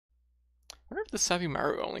wonder if the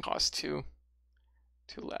Sabimaru only costs two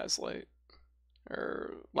Lazlite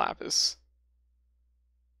or Lapis.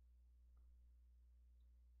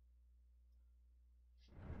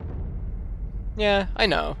 Yeah, I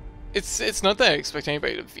know. It's not that I expect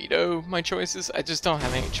anybody to veto my choices. I just don't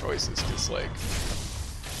have any choices. Cause like,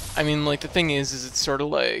 I mean, like the thing is it's sort of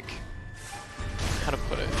like how to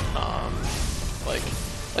put it.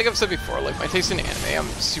 Like I've said before, like my taste in anime, I'm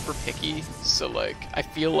super picky. So like, I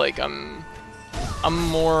feel like I'm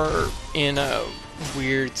more in a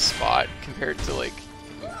weird spot compared to like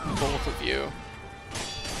both of you,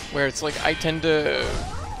 where it's like I tend to.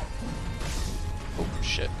 Oh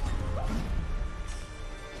shit.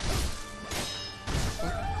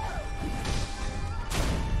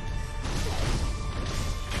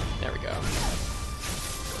 There we go.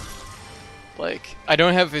 Like, I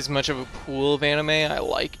don't have as much of a pool of anime I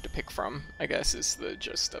like to pick from, I guess is the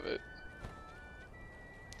gist of it.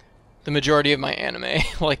 The majority of my anime,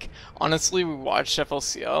 like, honestly, we watched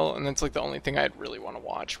FLCL, and that's like the only thing I'd really want to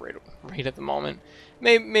watch right at the moment.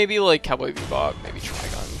 Maybe like Cowboy Bebop, maybe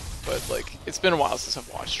Trigun, but like, it's been a while since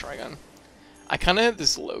I've watched Trigun. I kind of have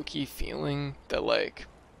this low-key feeling that like,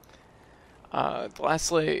 the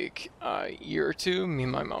last like year or two, me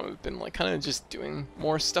and my mom have been like kind of just doing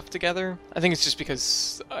more stuff together. I think it's just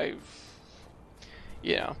because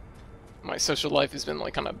you know, my social life has been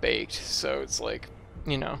like kind of baked, so it's like,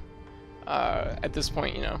 you know, at this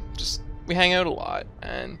point, you know, just we hang out a lot,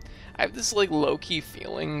 and I have this like low-key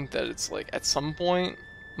feeling that it's like at some point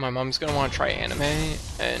my mom's gonna want to try anime,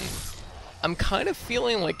 and I'm kind of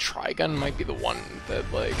feeling like Trigun might be the one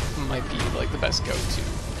that like might be like the best go-to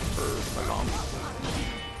for my mom,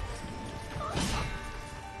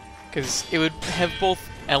 because it would have both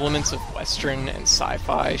elements of Western and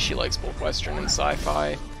sci-fi. She likes both Western and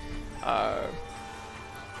sci-fi. I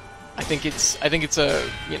think it's a,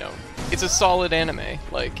 you know, it's a solid anime.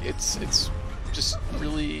 Like it's just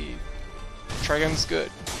really, Trigun's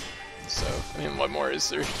good. So I mean, what more is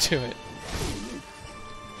there to it?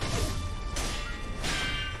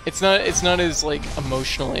 It's not as like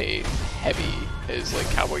emotionally heavy as like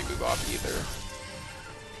Cowboy Bebop either.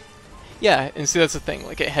 Yeah, and see that's the thing.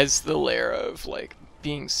 Like it has the layer of like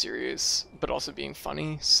being serious but also being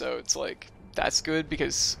funny. So it's like that's good,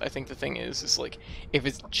 because I think the thing is like if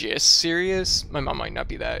it's just serious, my mom might not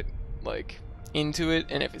be that like into it,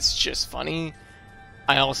 and if it's just funny,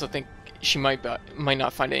 I also think she might not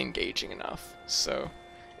find it engaging enough. So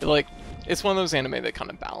it's one of those anime that kind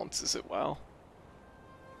of balances it well.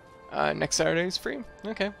 Next Saturday is free?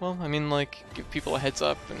 Okay, well, I mean, like, give people a heads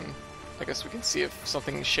up, and I guess we can see if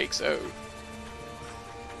something shakes out.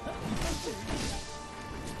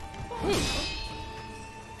 Ooh.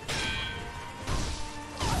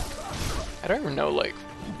 I don't even know, like,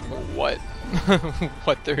 what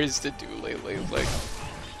what there is to do lately. Like,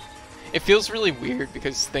 it feels really weird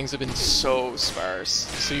because things have been so sparse.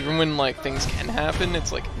 So even when, like, things can happen,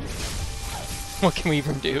 it's like, what can we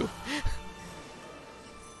even do?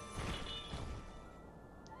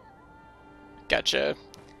 Gotcha.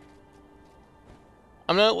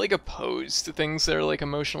 I'm not like opposed to things that are like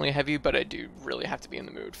emotionally heavy, but I do really have to be in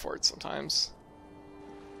the mood for it sometimes.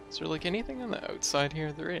 Is there like anything on the outside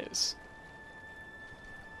here? There is.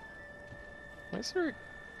 Why is there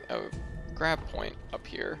a grab point up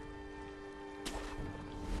here?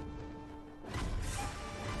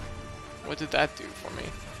 What did that do for me?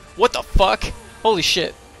 What the fuck? Holy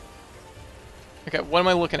shit. Okay, what am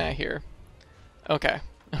I looking at here? Okay,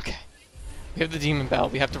 okay. We have the demon bell.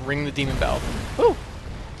 We have to ring the demon bell. Woo!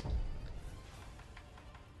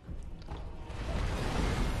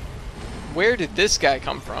 Where did this guy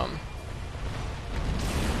come from?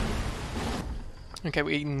 Okay,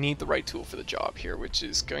 we need the right tool for the job here, which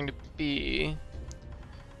is going to be...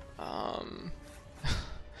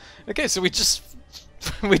 Okay, so we just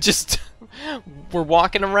we're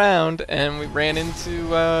walking around and we ran into...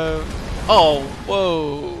 Oh,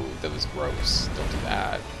 whoa! That was gross. Don't do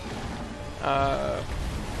that. Oh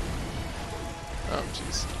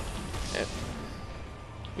jeez. Yeah.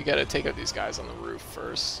 We gotta take out these guys on the roof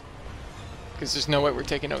first, because there's no way we're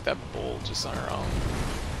taking out that bull just on our own.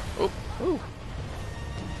 Oh, ooh.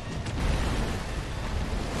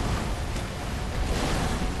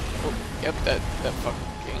 Oh, yep, that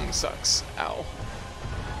fucking sucks. Ow.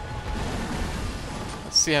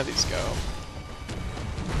 Let's see how these go.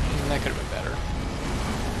 That could have been better.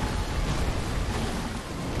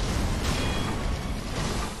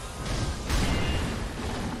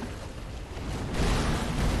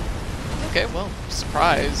 Okay, well,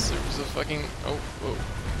 surprise, there was a fucking... Oh, whoa.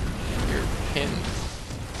 You're pinned.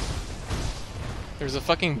 There's a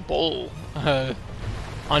fucking bull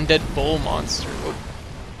undead bull monster.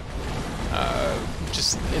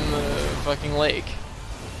 Just in the fucking lake.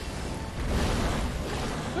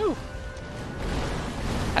 Ooh.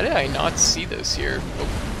 How did I not see this here? Oh.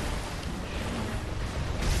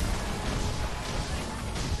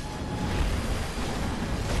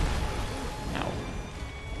 Ow.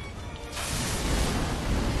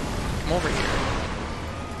 Come over here.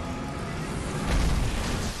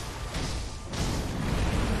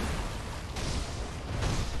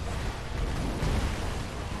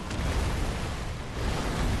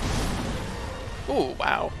 Ooh,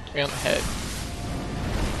 wow. Right on the head.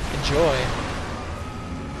 Enjoy.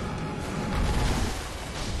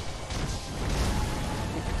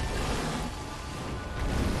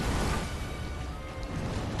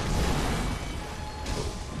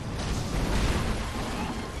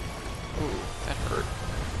 Ooh, that hurt.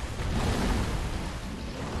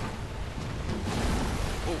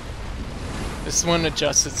 Ooh. This one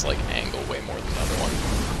adjusts its like angle way more than the other one.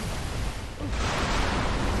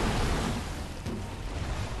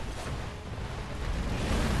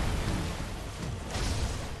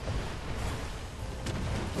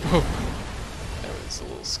 That was a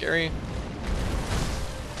little scary.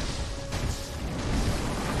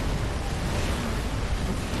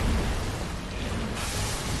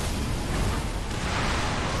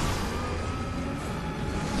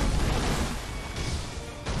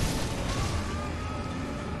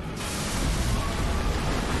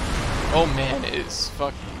 Oh man, it is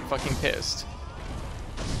fucking pissed.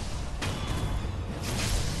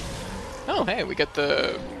 Oh hey, we get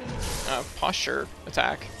the posture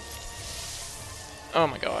attack. Oh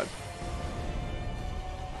my god.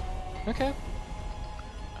 Okay.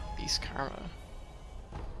 Beast Karma.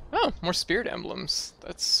 Oh, more spirit emblems.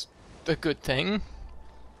 That's a good thing.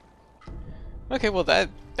 Okay, well that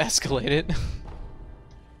escalated.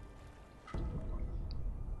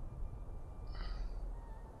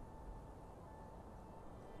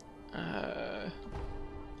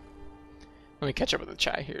 Let me catch up with the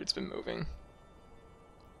chat here, it's been moving.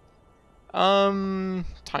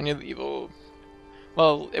 Tanya the Evil.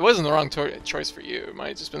 Well, it wasn't the wrong choice for you. It might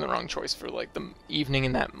have just been the wrong choice for like the evening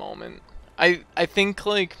in that moment. I think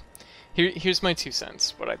like here's my 2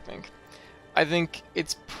 cents. What I think. I think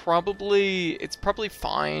it's probably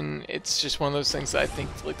fine. It's just one of those things that I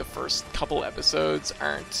think like the first couple episodes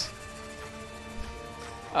aren't.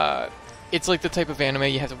 It's like the type of anime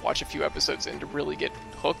you have to watch a few episodes in to really get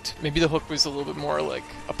hooked. Maybe the hook was a little bit more like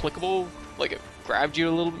applicable, like it grabbed you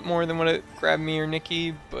a little bit more than what it grabbed me or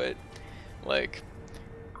Nikki, but like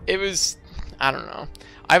it was, I don't know.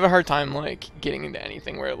 I have a hard time like getting into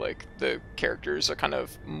anything where like the characters are kind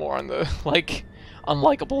of more on the like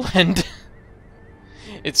unlikable end.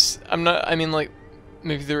 I mean like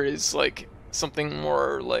maybe there is like something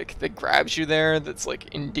more like that grabs you there that's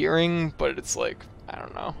like endearing, but it's like I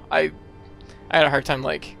don't know. I had a hard time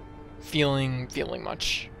like feeling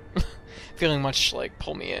much like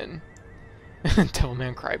pull me in.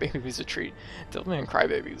 Devilman Crybaby was a treat. Devilman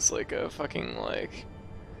Crybaby is like a fucking like,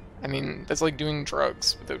 I mean that's like doing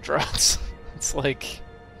drugs without drugs. It's like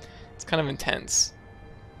it's kind of intense.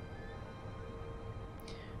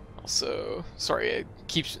 Also, sorry, it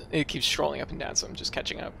keeps scrolling up and down, so I'm just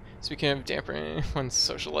catching up. Speaking of dampering one's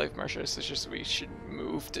social life, Marsha suggests we should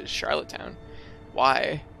move to Charlottetown.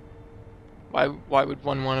 Why? Why would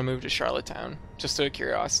one want to move to Charlottetown? Just out of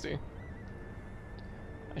curiosity.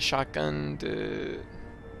 I shotgunned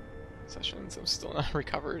sessions. I'm still not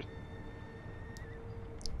recovered.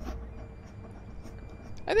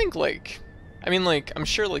 I think like, I mean like, I'm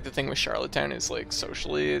sure like the thing with Charlottetown is like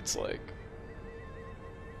socially, it's like,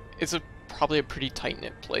 it's probably a pretty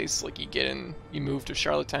tight-knit place. Like you get in, you move to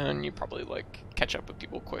Charlottetown, you probably like catch up with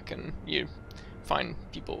people quick and you find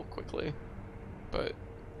people quickly. But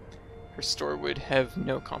her store would have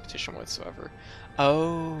no competition whatsoever.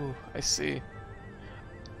 Oh, I see.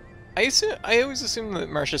 I always assumed that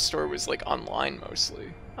Marsha's store was like online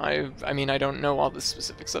mostly. I mean I don't know all the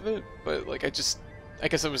specifics of it, but like I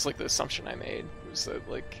guess it was like the assumption I made was that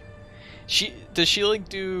like does she like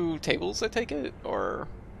do tables, I take it, or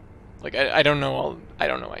like I don't know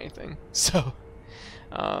anything. So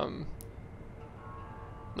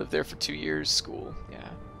lived there for 2 years, school, yeah.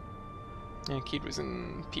 Yeah, Keed was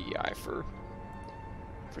in PEI for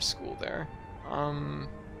school there.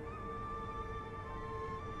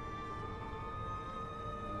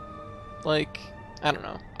 Like, I don't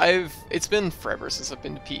know. It's been forever since I've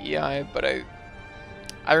been to PEI, but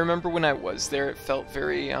I remember when I was there, it felt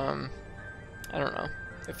very, I don't know.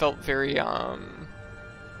 It felt very,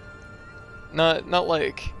 not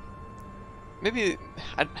like, maybe,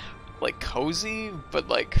 like cozy, but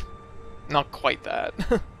like, not quite that.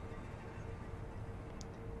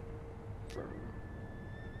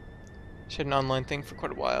 She had an online thing for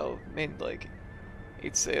quite a while. Made like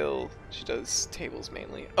 8 sale. She does tables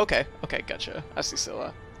mainly. Okay, okay, gotcha. I see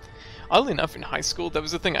Scylla. Oddly enough, in high school, that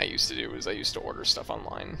was the thing I used to do. Was I used to order stuff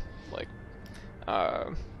online, like,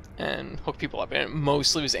 and hook people up. And it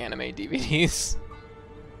mostly was anime DVDs,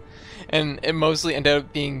 and it mostly ended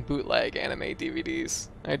up being bootleg anime DVDs.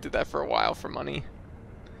 I did that for a while for money.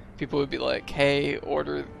 People would be like, "Hey,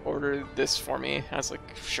 order this for me." I was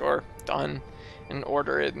like, "Sure, done," and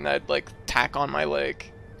order it, and I'd like tack on my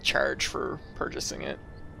like charge for purchasing it.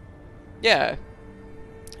 Yeah,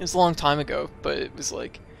 it was a long time ago, but it was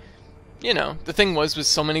like, you know, the thing was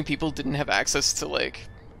so many people didn't have access to like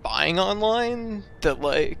buying online that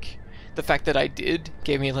like the fact that I did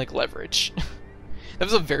gave me like leverage. That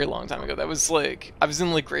was a very long time ago. That was like I was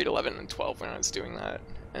in like grade 11 and 12 when I was doing that,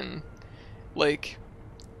 and like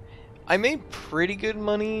I made pretty good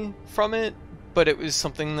money from it, but it was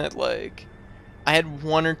something that like I had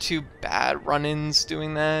one or two bad run-ins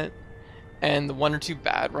doing that, and the one or two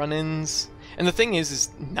bad run-ins, and the thing is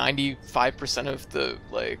 95% of the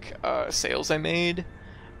like sales I made,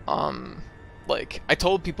 like I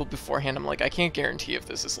told people beforehand, I'm like, I can't guarantee if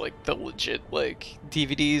this is like the legit like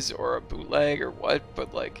DVDs or a bootleg or what,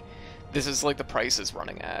 but like this is like the price is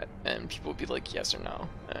running at, and people would be like yes or no,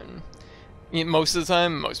 and most of the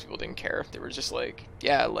time most people didn't care. They were just like,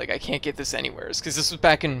 yeah, like I can't get this anywhere, because this was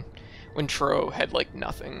back in when Tro had like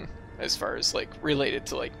nothing as far as like related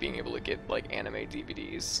to like being able to get like anime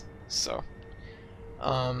DVDs. So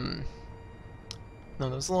no, that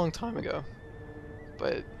was a long time ago,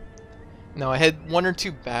 but no, I had one or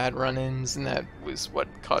two bad run-ins, and that was what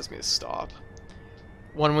caused me to stop.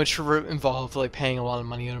 One which involved like paying a lot of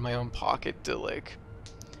money out of my own pocket to like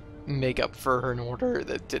make up for an order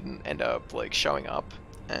that didn't end up like showing up,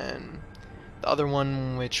 and the other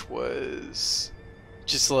one which was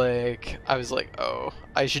just like I was like, oh,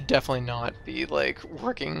 I should definitely not be like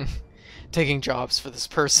working, taking jobs for this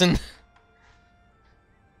person.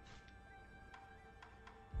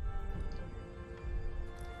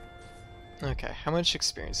 Okay, how much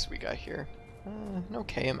experience do we got here? An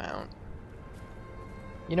okay amount.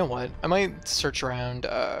 You know what? I might search around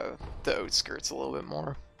the outskirts a little bit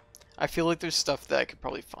more. I feel like there's stuff that I could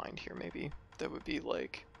probably find here, maybe, that would be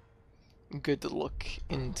like good to look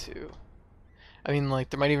into. I mean, like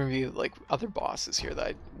there might even be like other bosses here that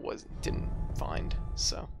I didn't find.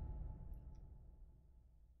 So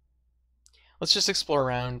let's just explore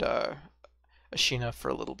around Ashina for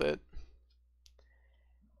a little bit.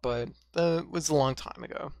 But it was a long time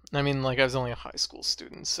ago. I mean, like I was only a high school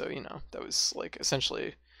student, so you know that was like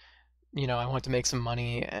essentially, you know, I wanted to make some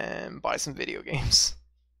money and buy some video games.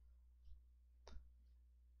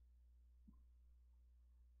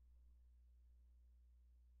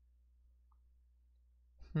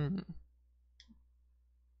 Hmm.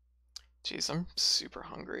 Jeez, I'm super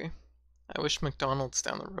hungry. I wish McDonald's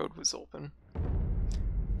down the road was open.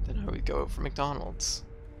 Then I would go for McDonald's.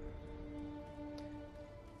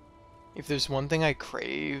 If there's one thing I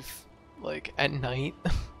crave, like, at night,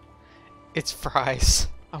 it's fries.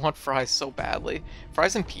 I want fries so badly.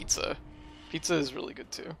 Fries and pizza. Pizza is really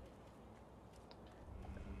good too.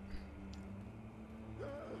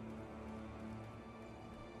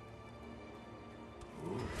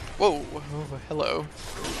 Whoa, whoa, hello.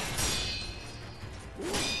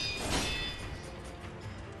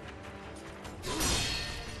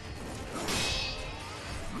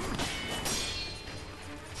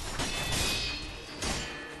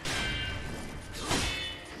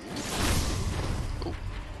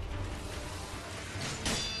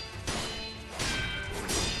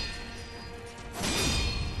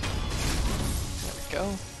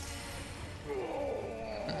 Go.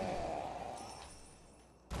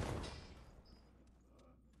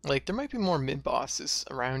 Like, there might be more mid-bosses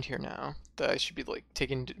around here now that I should be, like,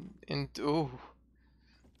 taking into... Ooh.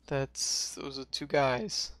 Those are two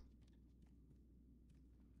guys.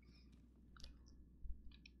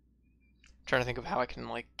 I'm trying to think of how I can,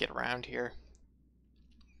 like, get around here.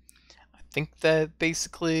 I think that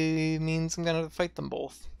basically means I'm gonna fight them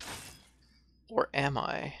both. Or am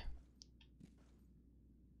I?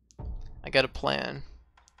 I got a plan.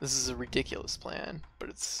 This is a ridiculous plan, but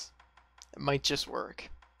it might just work.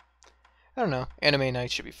 I don't know. Anime night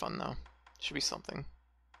should be fun though. Should be something.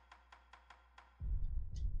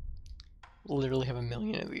 Literally have a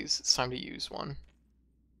million of these. It's time to use one.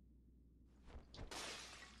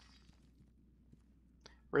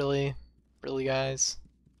 Really? Really, guys?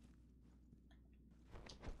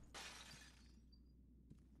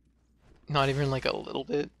 Not even like a little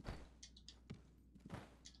bit?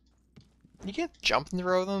 You can't jump and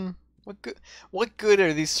throw them? What good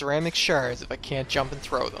are these ceramic shards if I can't jump and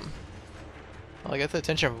throw them? Well, I got the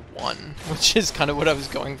attention of one, which is kind of what I was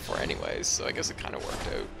going for anyways, so I guess it kind of worked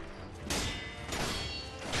out.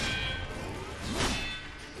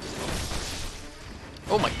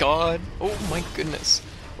 Oh my god! Oh my goodness!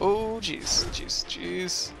 Oh jeez, jeez,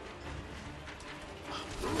 jeez.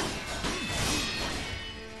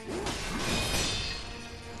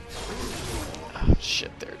 Oh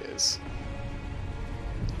shit, there it is.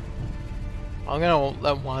 I'm gonna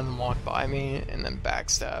let one of them walk by me and then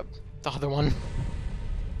backstab the other one.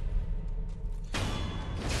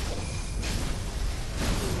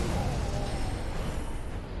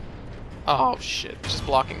 Oh shit, just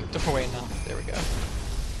blocking the doorway enough. There we go.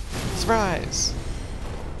 Surprise!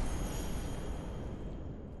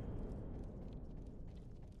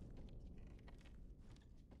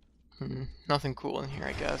 Nothing cool in here,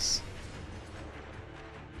 I guess.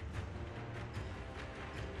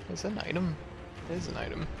 Is that an item? It is an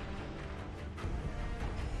item.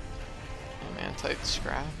 Amantite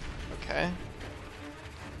scrap. Okay.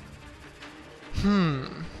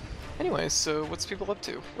 Anyway, so what's people up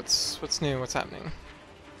to? What's new? What's happening?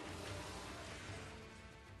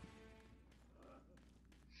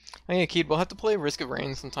 Oh yeah, Keed, we'll have to play Risk of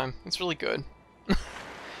Rain sometime. It's really good.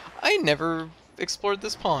 I never explored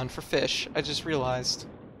this pond for fish. I just realized.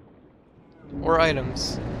 Or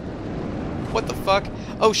items. What the fuck?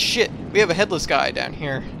 Oh shit! We have a headless guy down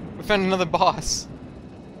here. We found another boss.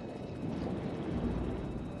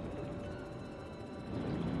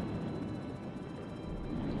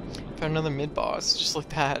 Found another mid-boss, just like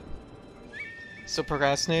that. Still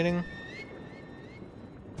procrastinating?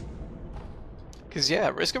 Cause yeah,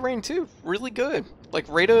 Risk of Rain 2, really good. Like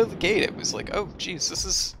right out of the gate, it was like, oh geez, this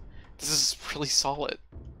is really solid.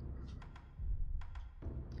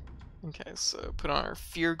 Okay, so put on our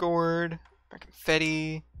Fear Gourd, our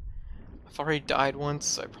confetti. I've already died once,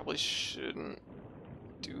 so I probably shouldn't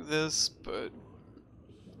do this, but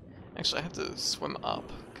actually I have to swim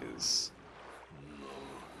up, because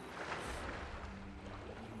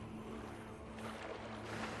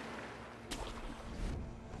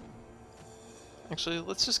actually,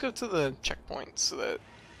 let's just go to the checkpoint so that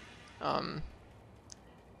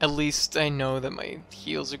at least I know that my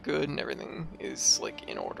heals are good and everything is like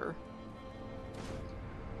in order.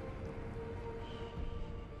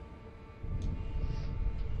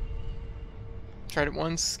 Tried it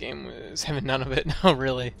once, game was having none of it. No,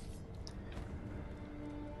 really.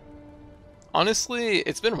 Honestly,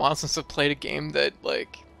 it's been a while since I've played a game that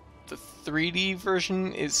like the 3D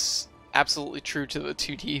version is absolutely true to the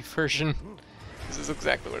 2D version. This is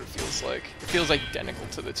exactly what it feels like. It feels identical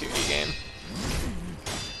to the 2D game.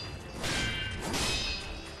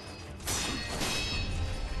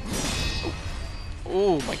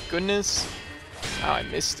 Oh my goodness. Oh, I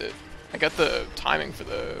missed it. I got the timing for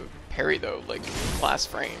the parry though, like last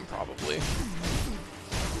frame probably. There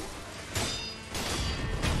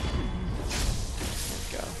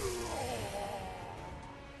we go.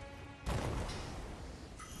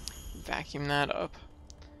 Vacuum that up.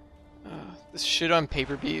 This should on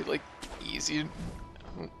paper be like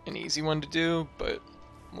an easy one to do, but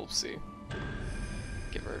we'll see.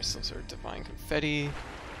 Give her some sort of divine confetti,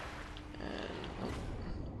 and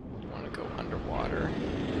want to go underwater.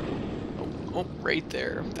 Oh, right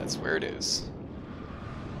there. That's where it is.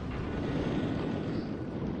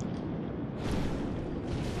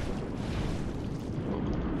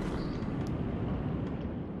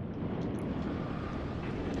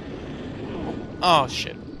 Oh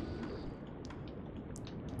shit.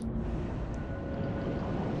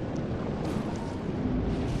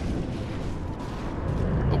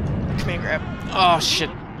 Grab. Oh shit.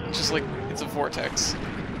 Just like it's a vortex.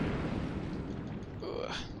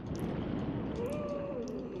 Ugh.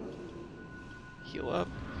 Heal up.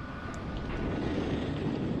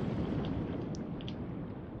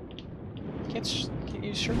 Can't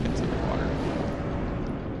use shortcuts underwater.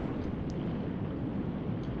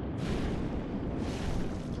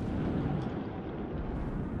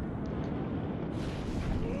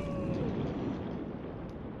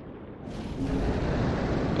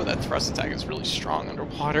 That thrust attack is really strong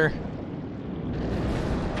underwater.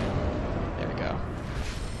 There we go.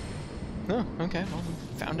 Oh, okay, well, we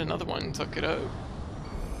found another one and took it out.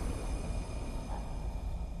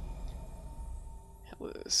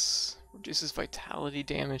 Hellas. Reduces vitality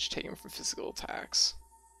damage taken from physical attacks.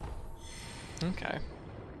 Okay.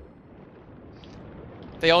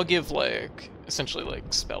 They all give, like, essentially,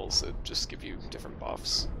 like, spells that just give you different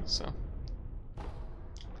buffs, so.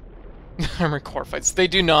 Armored core fights. They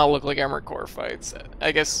do not look like armored core fights.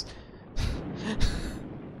 I guess.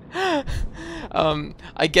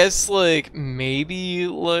 I guess like maybe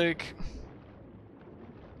like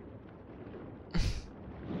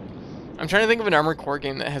I'm trying to think of an Armored Core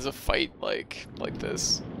game that has a fight like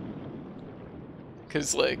this.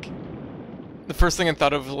 Cause like the first thing I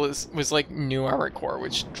thought of was like New Armored Core,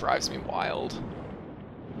 which drives me wild.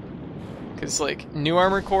 Cause like New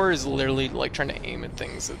Armored Core is literally like trying to aim at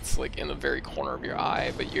things that's like in the very corner of your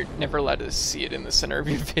eye, but you're never allowed to see it in the center of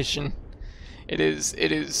your vision. It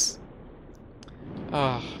is.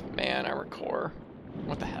 Oh man, Armored Core.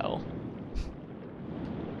 What the hell?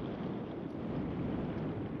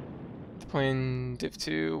 Playing Div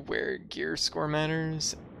 2 where gear score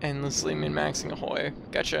matters, endlessly min-maxing ahoy.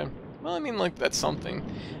 Gotcha. Well, I mean, like, that's something.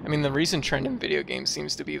 I mean, the recent trend in video games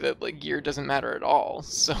seems to be that, like, gear doesn't matter at all,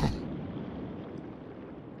 so...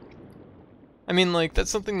 I mean, like, that's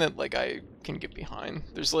something that, like, I can get behind.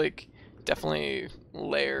 There's, like, definitely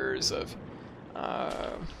layers of,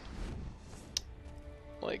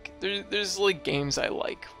 like, there's, like, games I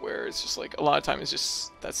like where it's just, like, a lot of time it's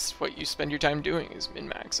just, that's what you spend your time doing, is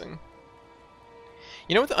min-maxing.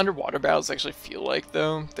 You know what the underwater battles actually feel like,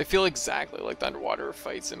 though? They feel exactly like the underwater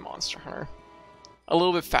fights in Monster Hunter. A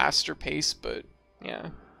little bit faster pace, but yeah.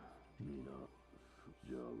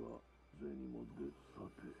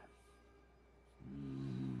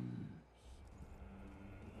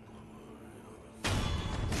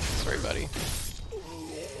 Sorry, buddy.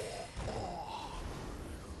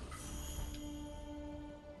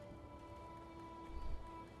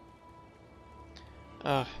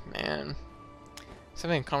 Oh, man. I was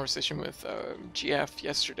having a conversation with GF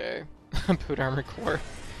yesterday about Armored Core.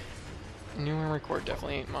 New Armored Core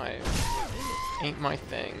definitely ain't my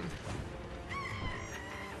thing.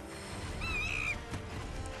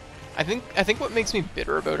 I think what makes me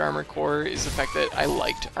bitter about Armored Core is the fact that I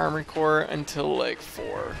liked Armored Core until like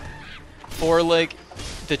 4. 4, like,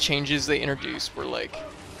 the changes they introduced were like,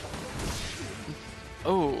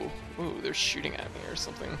 oh, they're shooting at me or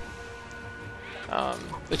something.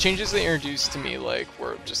 The changes they introduced to me, like,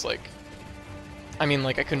 were just like, I mean,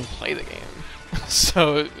 like, I couldn't play the game.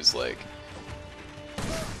 So it was like,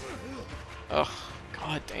 ugh,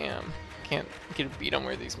 god damn. Can't get a beat on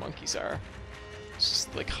where these monkeys are. It's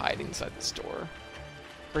just like hide inside this door.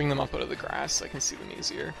 Bring them up out of the grass so I can see them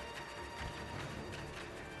easier.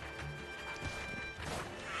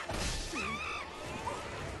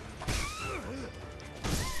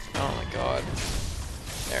 Oh my god.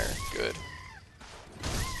 There, good.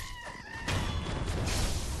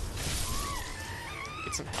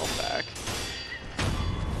 Get some health back.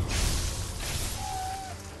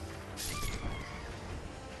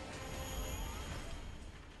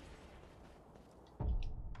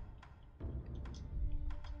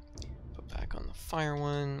 Put back on the fire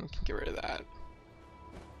one. We can get rid of that.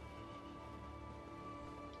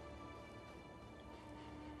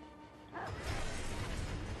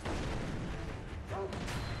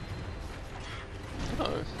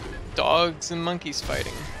 Oh, dogs and monkeys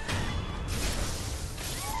fighting.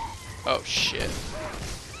 Oh shit.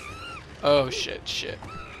 Oh shit.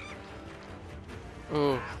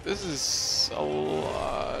 Oh, this is a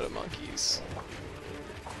lot of monkeys.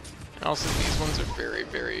 And also these ones are very,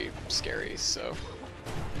 very scary, so...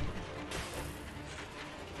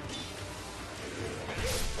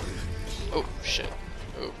 Oh shit.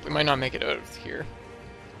 Oh, we might not make it out of here.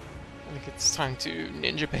 I think it's time to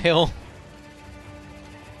ninja bail.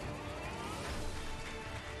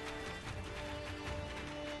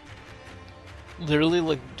 Literally,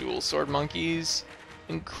 like, dual sword monkeys,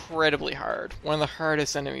 incredibly hard. One of the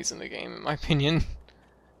hardest enemies in the game, in my opinion.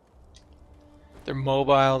 They're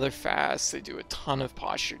mobile, they're fast, they do a ton of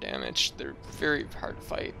posture damage. They're very hard to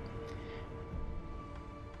fight.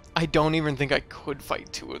 I don't even think I could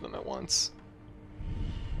fight 2 of them at once.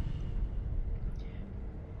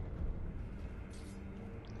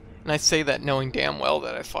 And I say that knowing damn well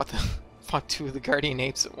that I fought 2 of the Guardian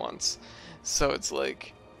Apes at once. So it's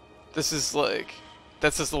like... This is like,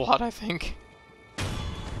 that's just a lot, I think. I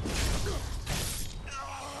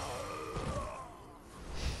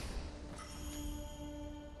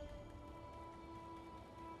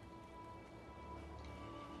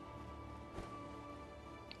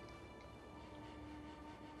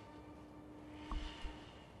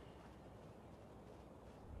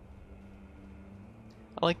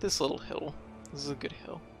like this little hill. This is a good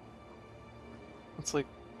hill. Let's like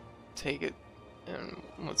take it. And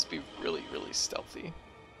let's be really, really stealthy.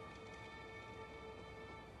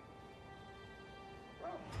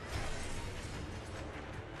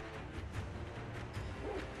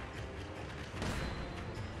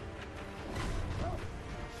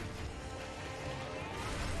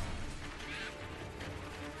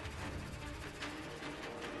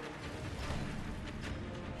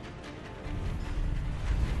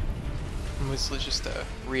 mostly just to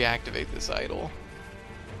reactivate this idol.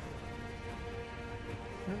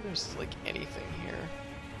 I wonder if there's like anything here.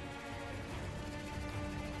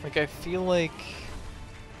 Like I feel like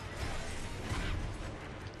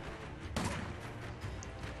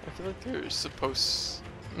there's supposed,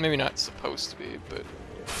 maybe not supposed to be, but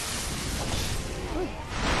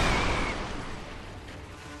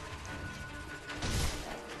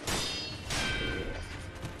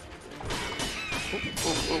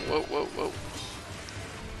whoa.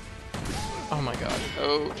 Oh my god.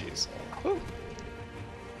 Oh jeez.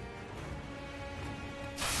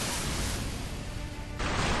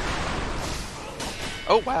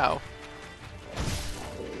 Oh wow.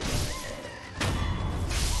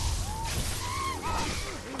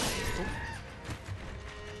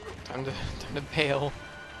 Time to bail.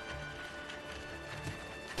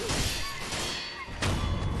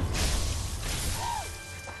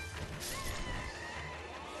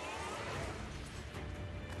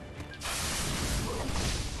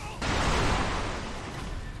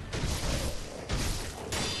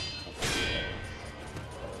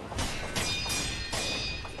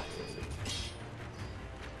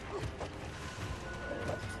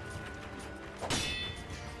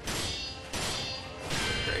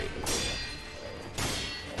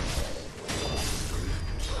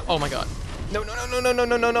 Oh my god. No.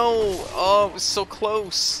 Oh, it was so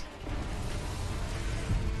close.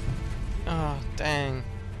 Oh, dang.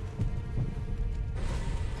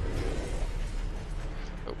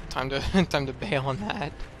 Oh, time to bail on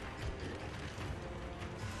that.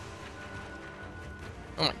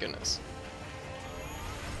 Oh my goodness.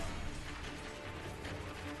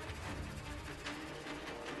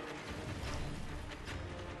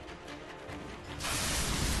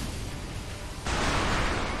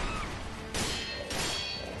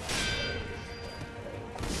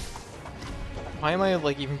 Why am I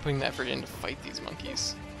like even putting the effort in to fight these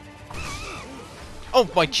monkeys? Oh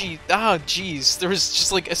my gee, jeez, there was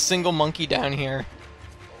just like a single monkey down here.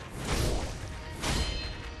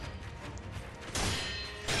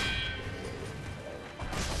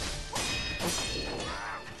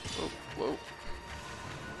 Whoa.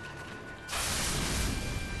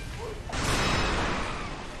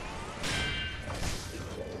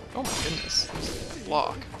 Oh my goodness, there's a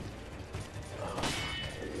block.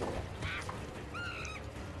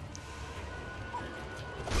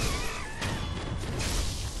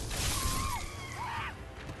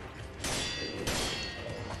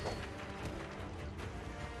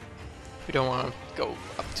 We don't want to go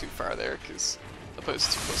up too far there, because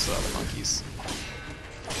opposed too close to other monkeys.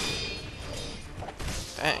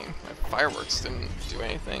 Dang, my fireworks didn't do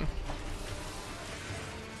anything.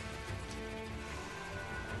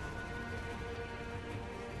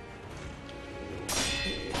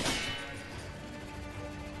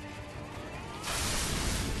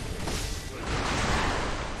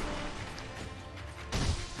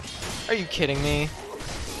 Are you kidding me?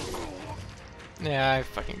 Yeah, I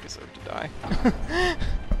fucking deserve to die.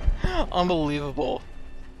 Unbelievable.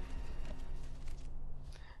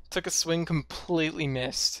 Took a swing, completely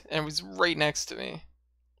missed, and it was right next to me.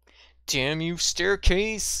 Damn you,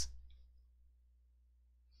 staircase!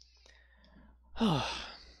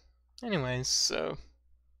 Anyways, so...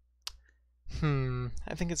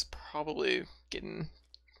 I think it's probably getting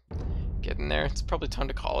there. It's probably time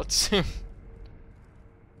to call it soon.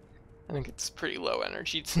 I think it's pretty low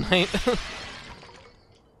energy tonight.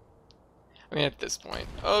 I mean, at this point.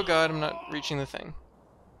 Oh god, I'm not reaching the thing.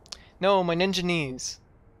 No, my ninja knees.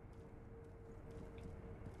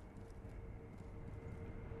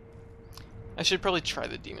 I should probably try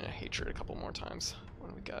the Demon of Hatred a couple more times. What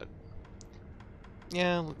do we got?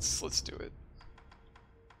 Yeah, let's do it.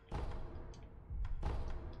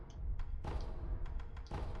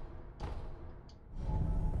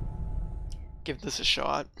 Give this a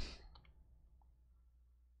shot.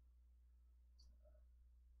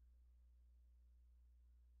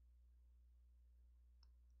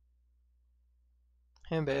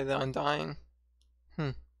 Hey, babe, the Undying.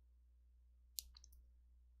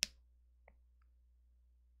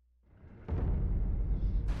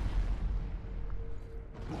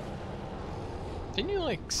 Didn't you,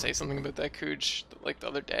 like, say something about that Cooge, like, the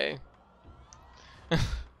other day? Okay,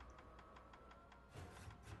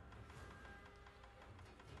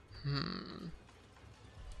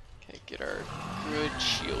 get our good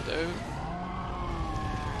shield out.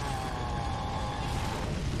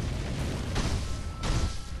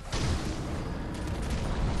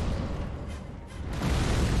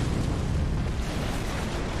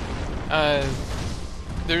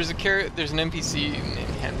 There's an NPC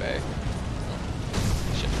named Hanbei.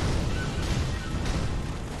 Shit.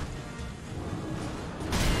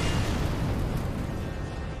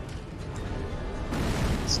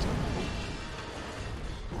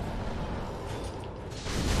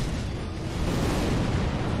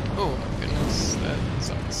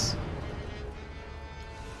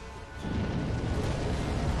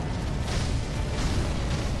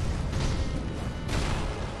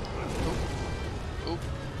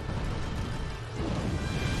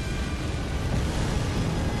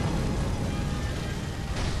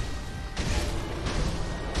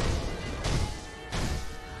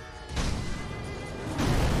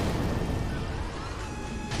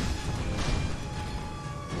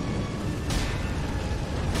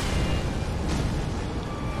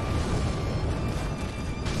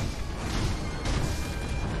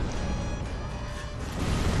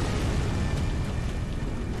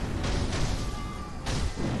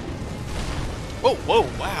 Whoa,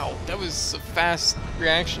 wow, that was a fast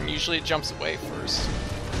reaction. Usually it jumps away first.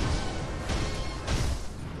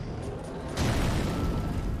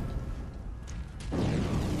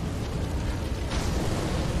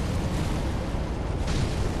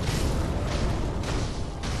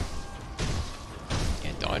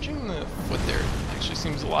 Yeah, dodging the foot there actually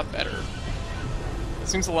seems a lot better. It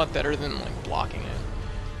seems a lot better than, like, blocking it.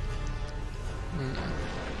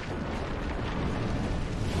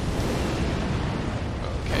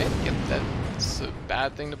 Okay, yep, that's a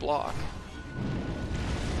bad thing to block.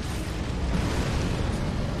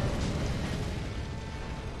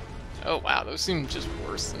 Oh wow, those seem just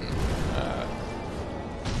worse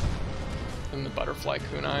than the butterfly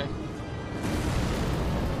kunai.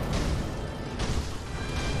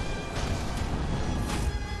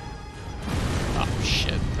 Oh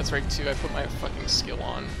shit, that's right too, I put my fucking skill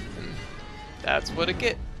on, and that's what I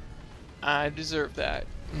get. I deserve that.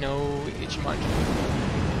 No Ichimonji.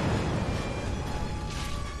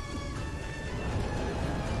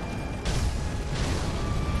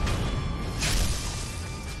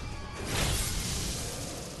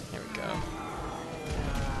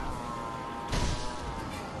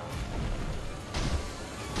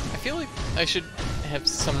 I feel like I should have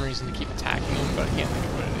some reason to keep attacking him, but I can't think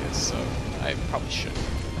of what it is, so I probably shouldn't.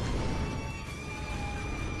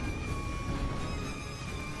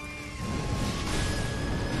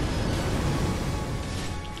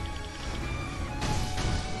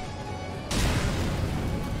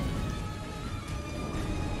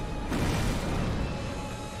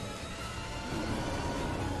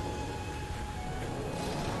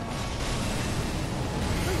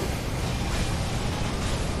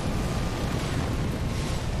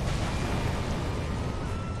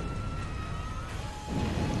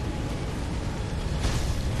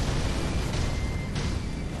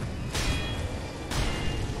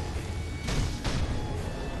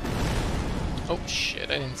 Oh shit,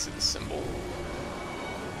 I didn't see the symbol.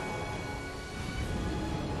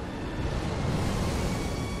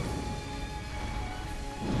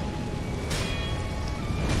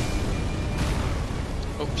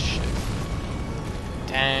 Oh shit.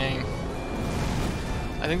 Dang.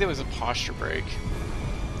 I think that was a posture break.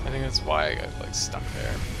 I think that's why I got, like, stuck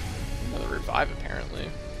there. Another revive, apparently.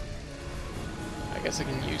 I guess I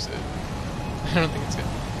can use it. I don't think it's good.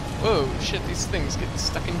 Whoa, shit, these things get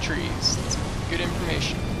stuck in trees. That's good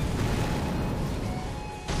information.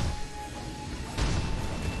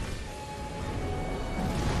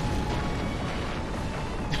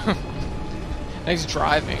 Nice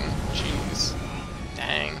driving. Jeez.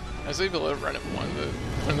 Dang. I was able to run at one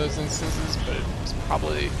of those instances, but it was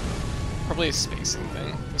probably a spacing thing.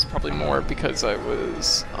 It was probably more because I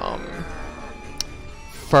was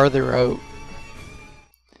farther out.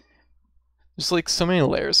 There's like so many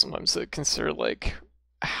layers sometimes that consider like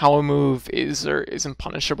how a move is or isn't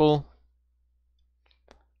punishable.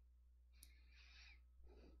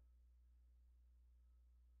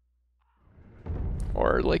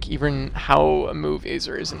 Or like even how a move is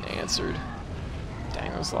or isn't answered.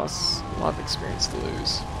 Dang, that was a lot of experience to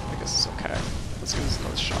lose. I guess it's okay. Let's give this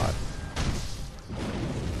another shot.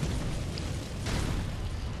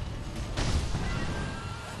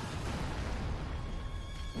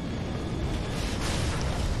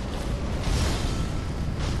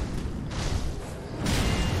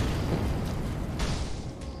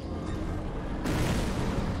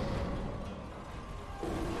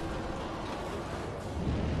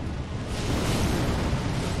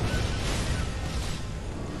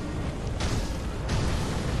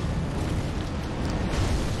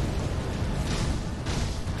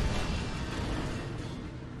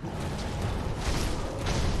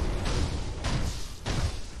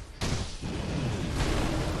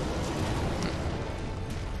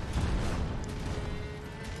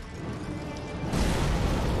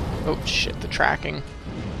 Oh shit, the tracking.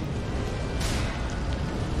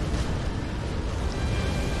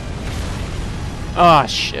 Ah,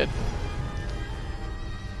 shit.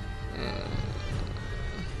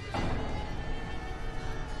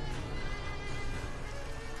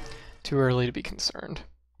 Too early to be concerned.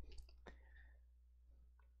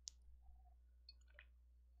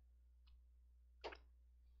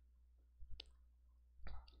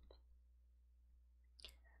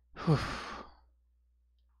 Whew.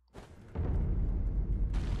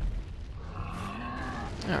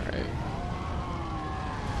 Alright.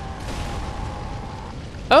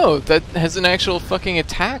 Oh, that has an actual fucking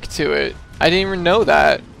attack to it. I didn't even know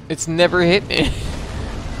that. It's never hit me.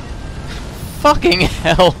 Fucking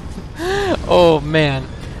hell. Oh man.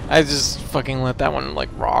 I just fucking let that one like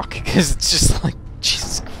rock because it's just like,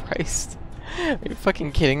 Jesus Christ. Are you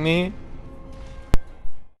fucking kidding me?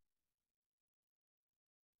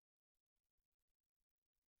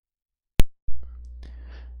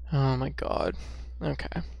 Oh my god.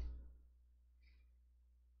 Okay.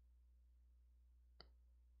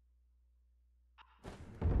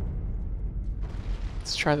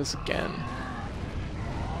 Let's try this again.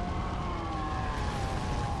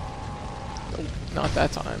 Nope, not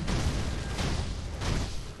that time.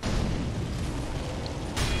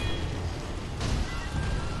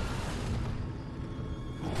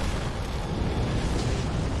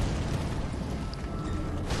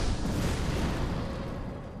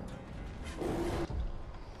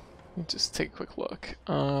 Just take a quick look.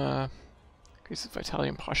 Increases vitality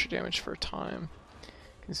and posture damage for a time.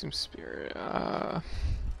 Consume spirit.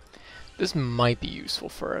 This might be useful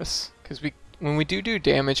for us because when we do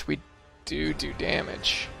damage, we do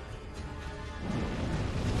damage.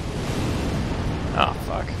 Oh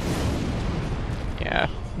fuck. Yeah,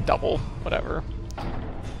 double, whatever.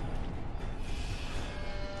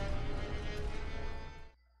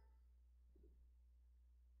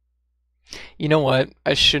 You know what?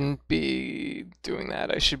 I shouldn't be doing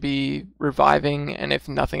that. I should be reviving, and if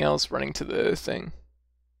nothing else, running to the thing.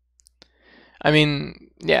 I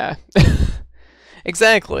mean, yeah.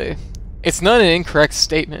 Exactly. It's not an incorrect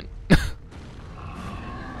statement.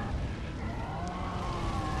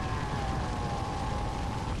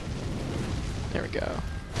 There we go.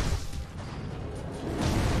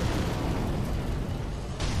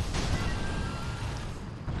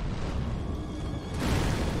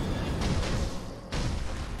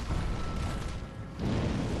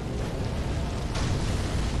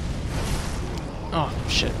 Oh,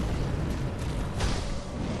 shit.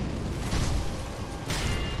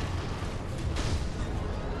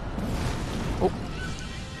 Oh.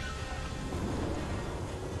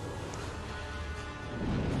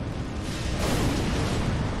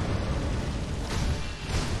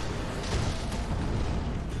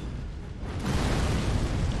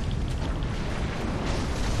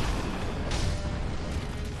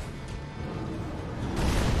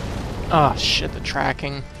 Oh, shit, the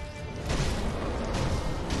tracking.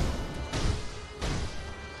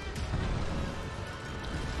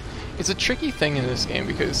 It's a tricky thing in this game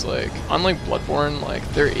because, like, unlike Bloodborne, like,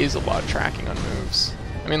 there is a lot of tracking on moves.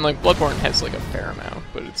 I mean, like, Bloodborne has, like, a fair amount,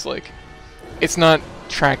 but it's, like, it's not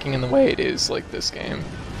tracking in the way it is, like, this game.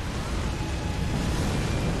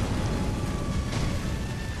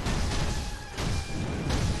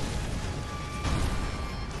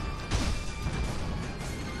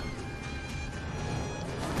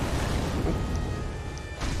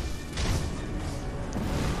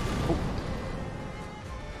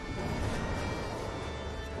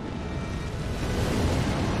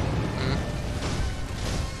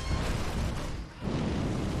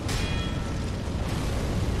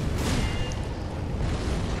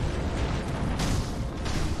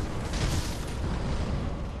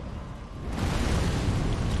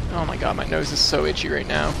 Oh my god, my nose is so itchy right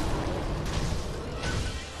now.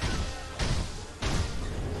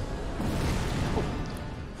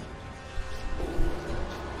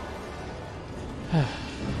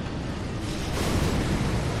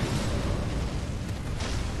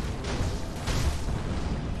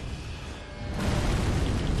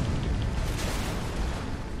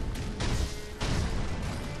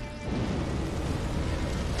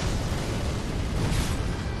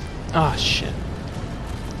 Oh shit.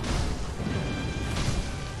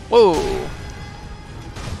 Whoa!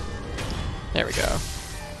 There we go.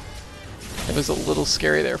 It was a little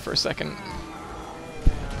scary there for a second.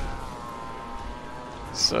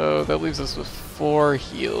 So that leaves us with 4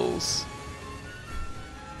 heals.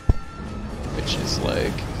 Which is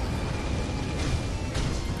like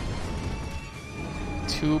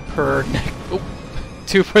 2 per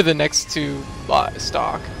 2 for the next 2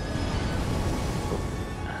 stock.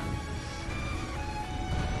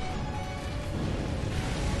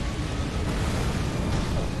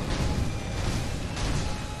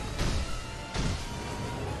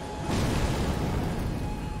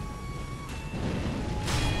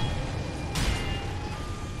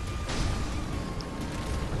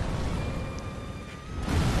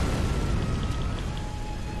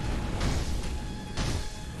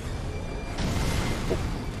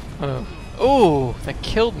 Oh, that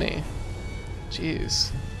killed me.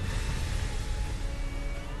 Jeez.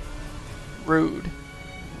 Rude.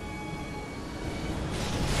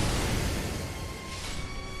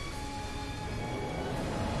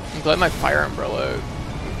 I'm glad my fire umbrella...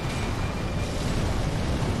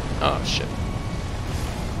 Oh, shit.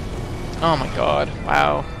 Oh my god.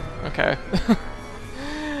 Wow. Okay.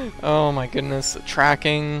 Oh my goodness. The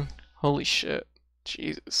tracking. Holy shit.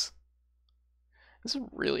 Jesus. This is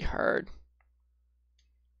really hard.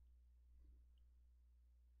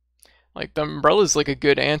 Like, the umbrella's like a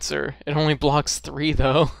good answer. It only blocks 3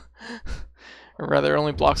 though. Or rather, it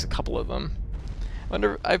only blocks a couple of them. I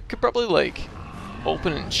wonder, I could probably like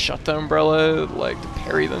open and shut the umbrella, like to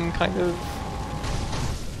parry them, kind of.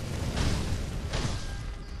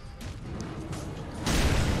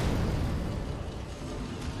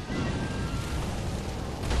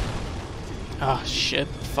 Oh shit,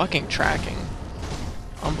 fucking tracking.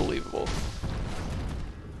 Unbelievable.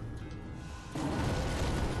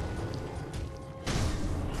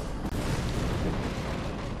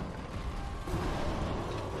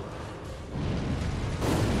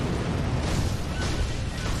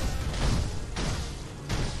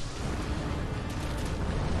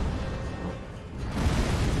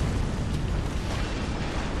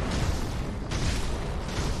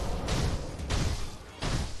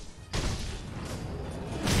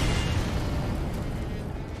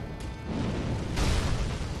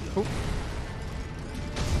 Oh.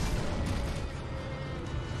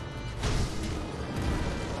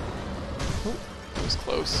 Oh, that was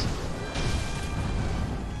close.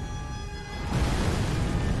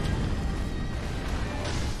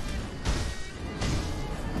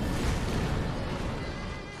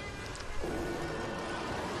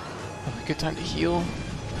 Oh, good time to heal.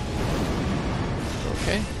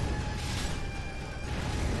 Okay.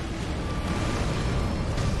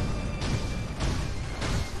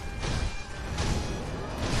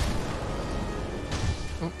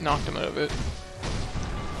 Oh, knocked him out of it.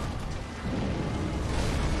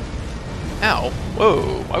 Ow!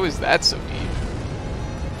 Whoa! Why was that so deep?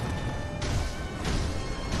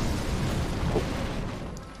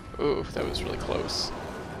 Oh. Ooh, that was really close.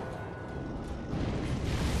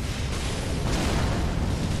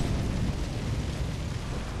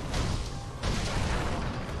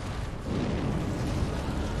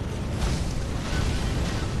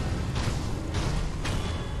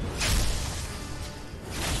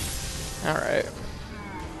 Alright.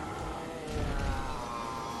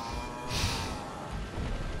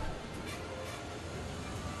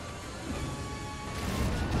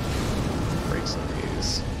 Break some of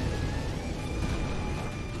these.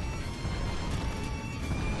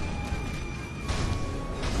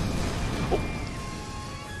 Oh.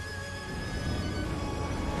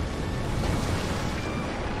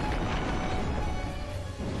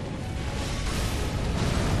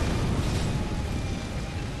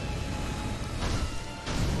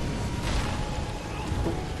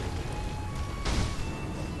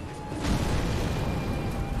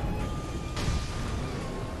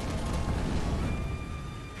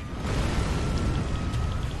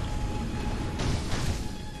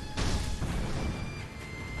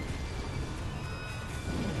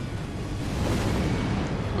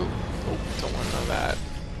 Don't want to know that.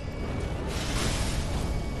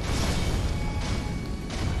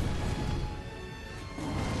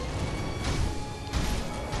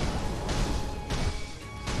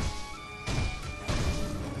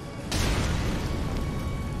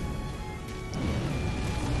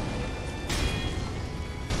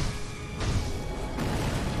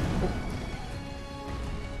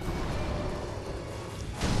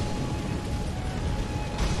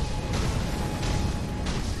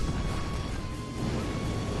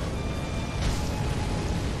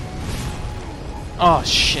 Oh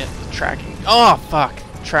shit, tracking. Oh fuck,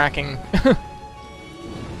 tracking.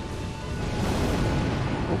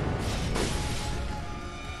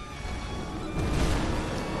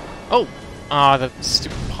 Oh! Ah, the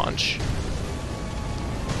stupid punch.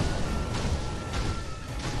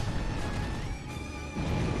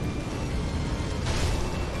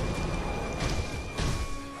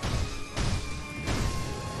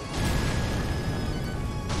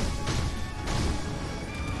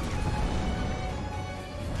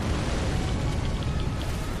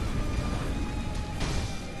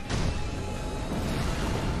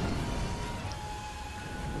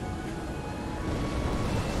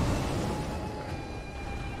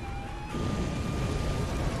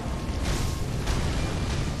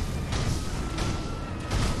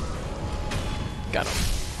 Got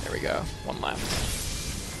him. There we go. One left.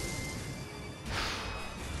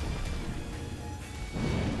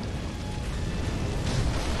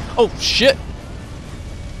 Oh, shit!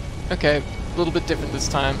 Okay, a little bit different this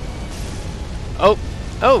time. Oh!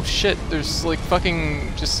 Oh, shit! There's, like,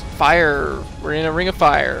 fucking just fire. We're in a ring of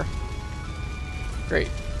fire. Great.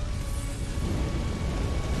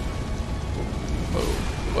 Whoa.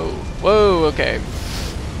 Whoa. Whoa, okay.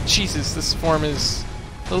 Jesus, this form is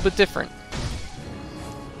a little bit different.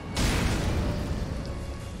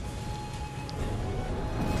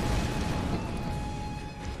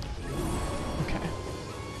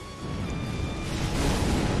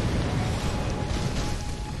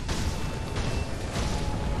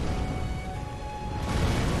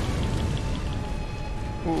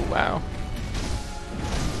 Ooh, wow.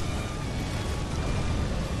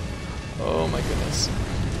 Oh my goodness.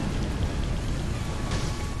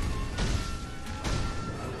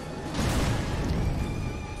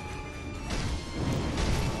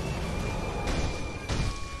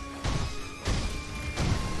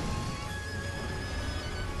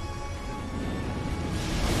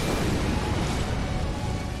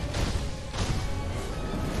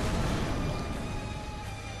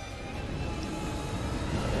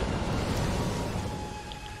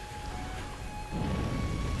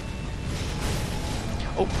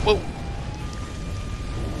 Oh, whoa!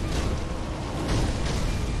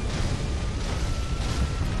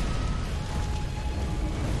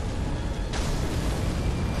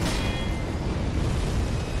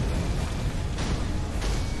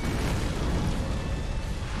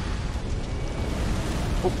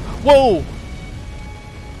 Oh, whoa!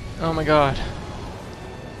 Oh my god.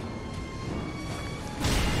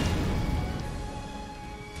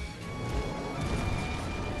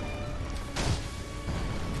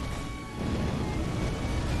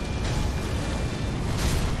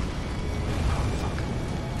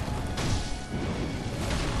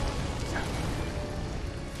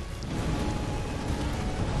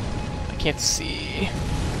 Can't see.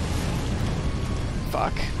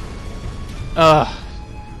 Fuck. Ugh.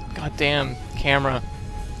 Goddamn camera.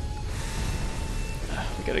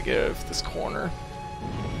 We gotta get out of this corner.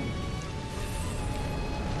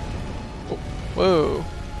 Oh, whoa.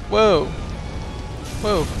 Whoa.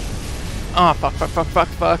 Whoa. Ah, fuck, fuck, fuck, fuck,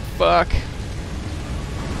 fuck, fuck.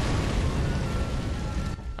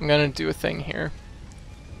 I'm gonna do a thing here.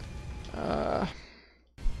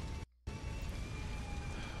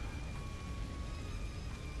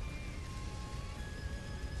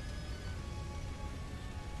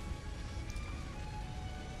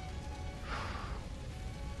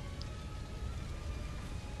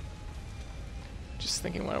 Just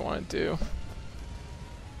thinking what I want to do.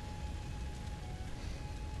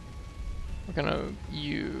 We're gonna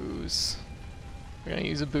use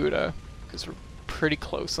a Buddha because we're pretty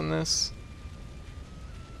close on this.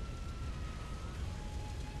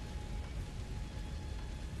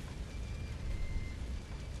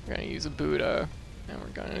 We're gonna use a Buddha, and we're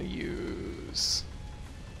gonna use...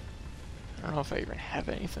 I don't know if I even have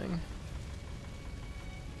anything.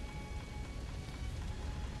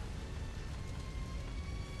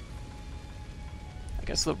 I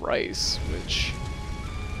guess the rice, which...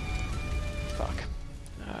 Fuck.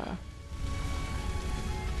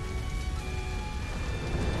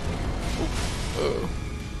 Oh.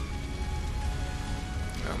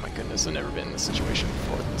 Oh my goodness, I've never been in this situation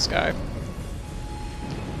before with this guy.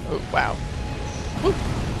 Oh, wow. Woo.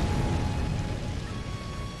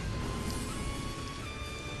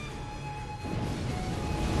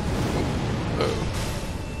 Oh.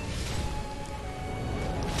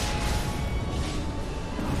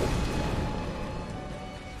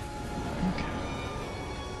 Okay.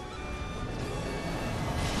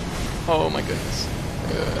 Oh my goodness.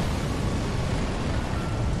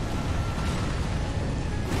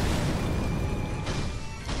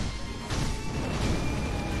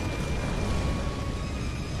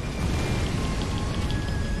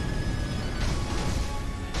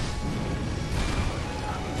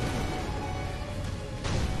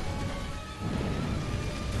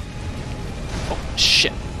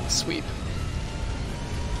 Shit. Sweep.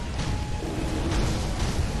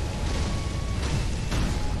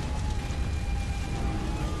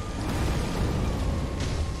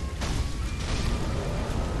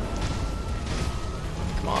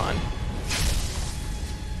 Come on.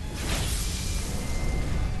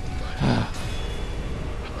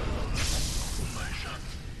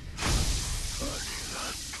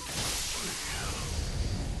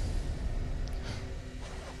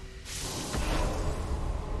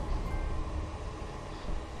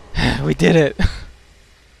 We did it!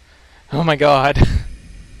 Oh my god.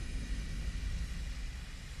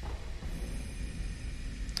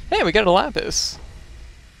 Hey, we got a lapis.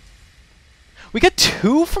 We got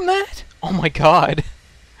 2 from that? Oh my god.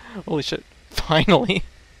 Holy shit. Finally.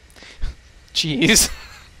 Jeez.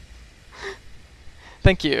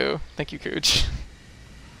 Thank you. Thank you, Cooch.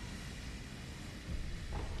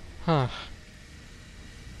 Huh.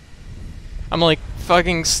 I'm like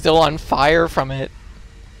fucking still on fire from it.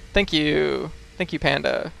 Thank you. Thank you,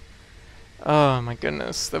 Panda. Oh my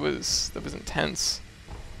goodness. That was intense.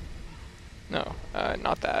 No,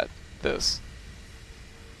 not that. This.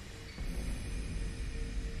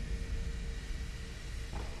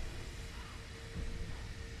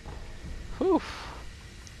 Whew.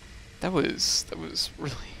 That was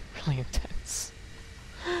really intense.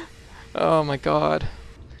 Oh my god.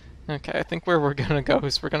 Okay, I think where we're gonna go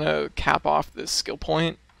is we're gonna cap off this skill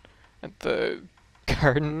point at the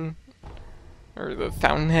garden, or the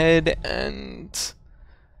fountainhead, and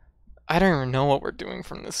I don't even know what we're doing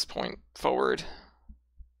from this point forward.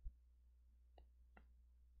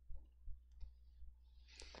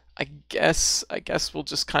 I guess we'll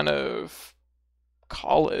just kind of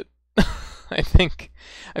call it. I think.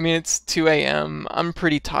 I mean, it's 2 a.m. I'm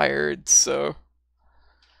pretty tired, so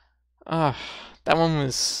ah, that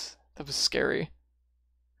was scary.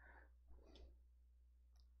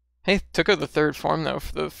 Hey, took out the third form though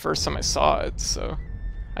for the first time I saw it, so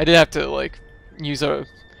I did have to like use a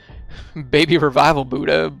baby revival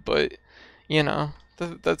Buddha, but you know,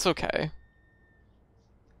 that's okay.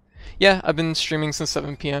 Yeah, I've been streaming since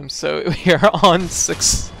 7 p.m., so we are on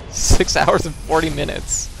 6 hours and 40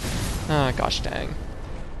 minutes. Ah, gosh dang.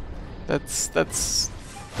 That's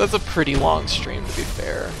a pretty long stream, to be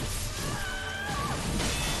fair.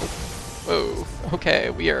 Whoa. Okay,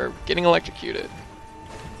 we are getting electrocuted.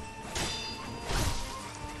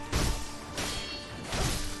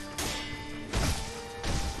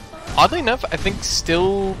 Oddly enough, I think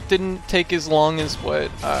still didn't take as long as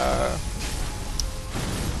what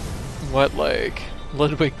like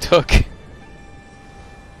Ludwig took,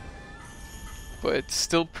 but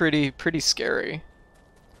still pretty scary.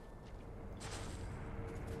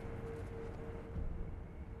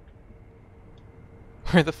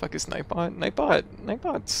 Where the fuck is Nightbot?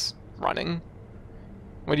 Nightbot's running.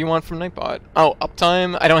 What do you want from Nightbot? Oh,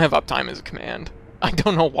 uptime? I don't have uptime as a command. I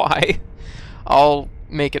don't know why. I'll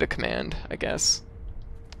make it a command, I guess.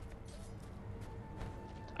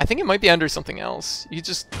 I think it might be under something else. You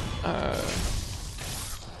just,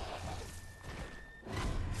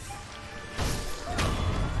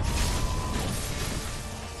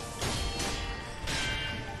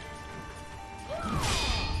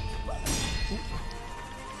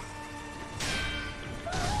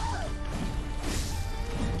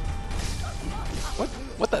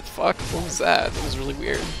 What the fuck? What was that? That was really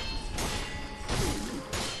weird. Yeah.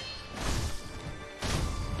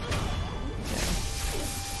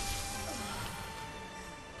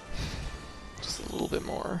 Just a little bit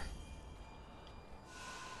more.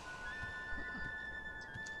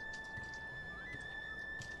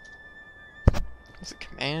 Is it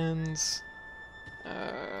commands?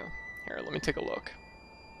 Here, let me take a look.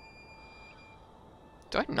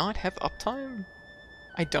 Do I not have uptime?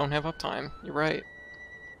 I don't have uptime. You're right.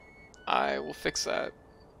 I will fix that.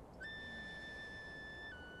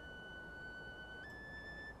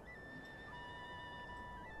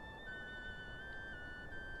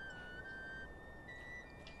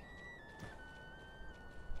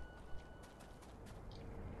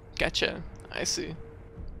 Gotcha. I see.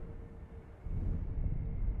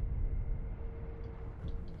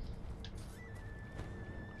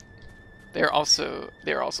 They're also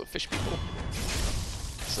fish people.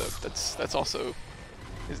 So that's also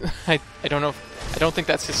I don't know I don't think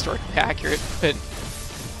that's historically accurate, but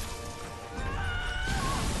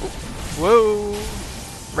whoa,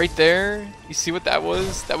 right there. You see what that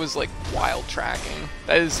was? That was like wild tracking.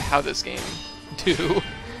 That is how this game do.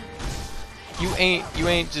 You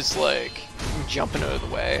ain't just like jumping out of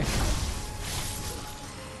the way.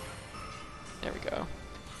 There we go.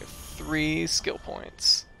 We have 3 skill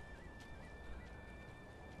points.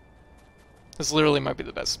 This literally might be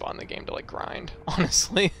the best spot in the game to like grind,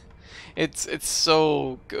 honestly. It's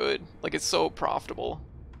so good. Like it's so profitable.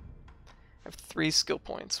 I have 3 skill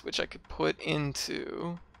points, which I could put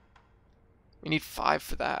into... We need 5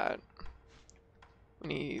 for that. We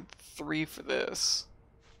need 3 for this.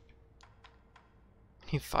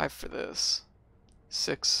 We need 5 for this.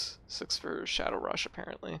 6 for Shadow Rush,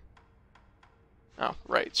 apparently. Oh,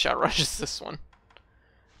 right, Shadow Rush is this one.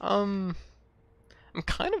 I'm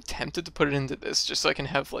kind of tempted to put it into this, just so I can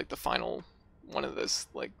have, like, the final one of this,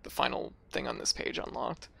 like, the final thing on this page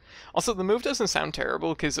unlocked. Also, the move doesn't sound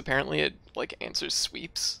terrible, because apparently it, like, answers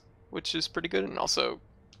sweeps, which is pretty good, and also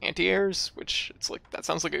anti-airs, which, it's like, that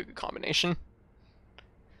sounds like a good combination.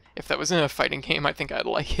 If that was in a fighting game, I think I'd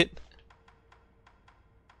like it.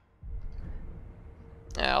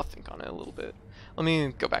 Yeah, I'll think on it a little bit. Let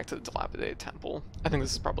me go back to the dilapidated temple. I think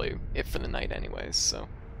this is probably it for the night anyways, so...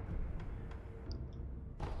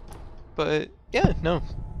 But, yeah, no,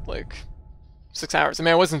 like, 6 hours. I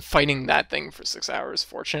mean, I wasn't fighting that thing for 6 hours,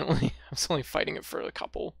 fortunately. I was only fighting it for a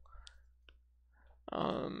couple.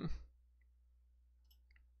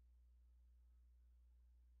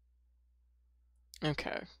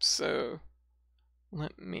 Okay, so,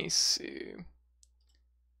 let me see.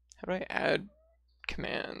 How do I add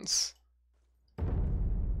commands?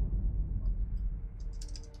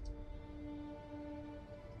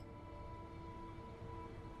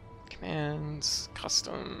 commands,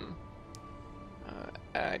 custom,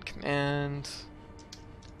 add command,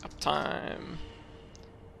 uptime,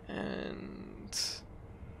 and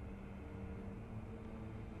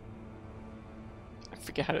I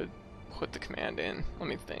forget how to put the command in. Let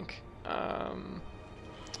me think.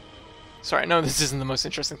 Sorry, I know this isn't the most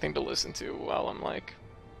interesting thing to listen to while I'm like,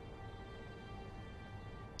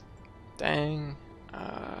 dang,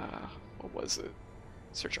 what was it?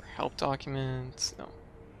 Search our help documents, no.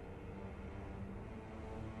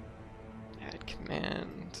 Add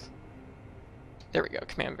command. There we go,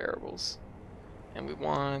 command variables. And we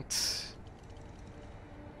want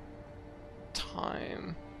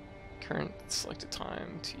time, current selected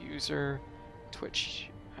time to user, Twitch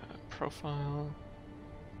profile,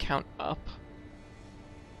 count up,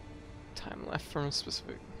 time left from a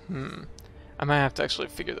specific, I might have to actually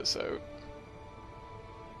figure this out.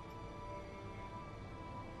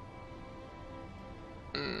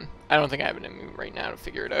 I don't think I have it in me right now to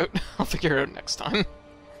figure it out. I'll figure it out next time.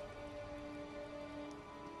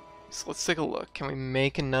 So let's take a look. Can we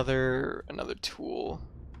make another tool?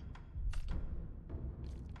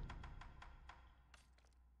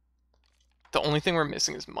 The only thing we're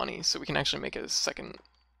missing is money, so we can actually make a second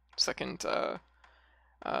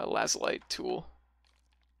lazulite tool.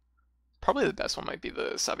 Probably the best one might be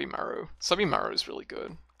the Sabimaru. Sabimaru is really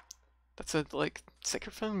good. That's a, like,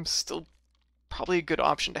 Sekiro still probably a good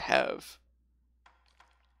option to have.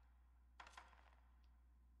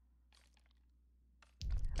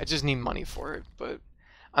 I just need money for it, but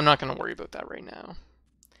I'm not going to worry about that right now.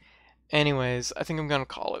 Anyways, I think I'm going to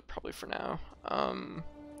call it probably for now.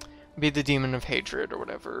 Be the Demon of Hatred or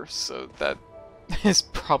whatever, so that is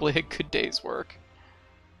probably a good day's work.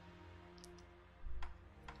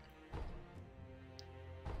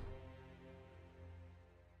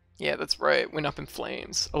 Yeah, that's right, went up in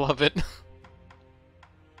flames. I love it.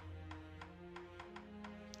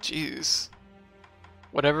 Jeez.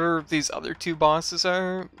 Whatever these other two bosses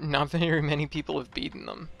are, not very many people have beaten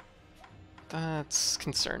them. That's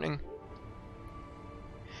concerning.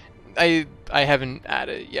 I haven't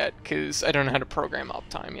added it yet, because I don't know how to program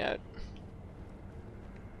uptime yet.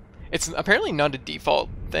 It's apparently not a default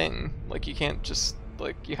thing. Like, you can't just,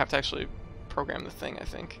 like, you have to actually program the thing, I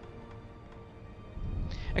think.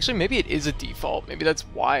 Actually, maybe it is a default. Maybe that's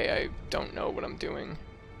why I don't know what I'm doing.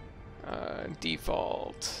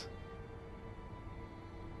 Default.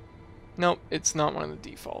 Nope, it's not one of the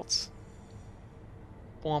defaults.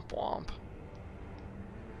 Womp womp.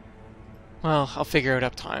 Well, I'll figure out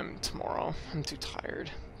uptime tomorrow. I'm too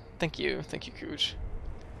tired. Thank you, Cooch.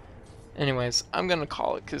 Anyways, I'm gonna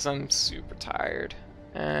call it because I'm super tired.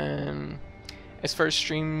 And as far as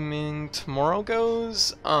streaming tomorrow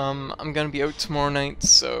goes, I'm gonna be out tomorrow night,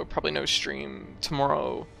 so probably no stream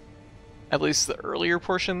tomorrow. At least the earlier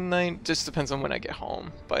portion of the night. Just depends on when I get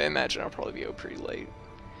home. But I imagine I'll probably be out pretty late.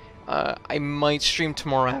 I might stream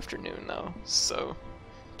tomorrow afternoon though, so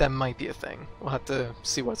that might be a thing. We'll have to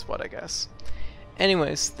see what's what, I guess.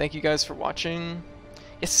 Anyways, thank you guys for watching.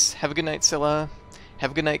 Yes, have a good night, Scylla.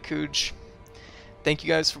 Have a good night, Cooch. Thank you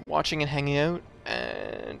guys for watching and hanging out,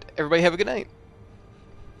 and everybody have a good night.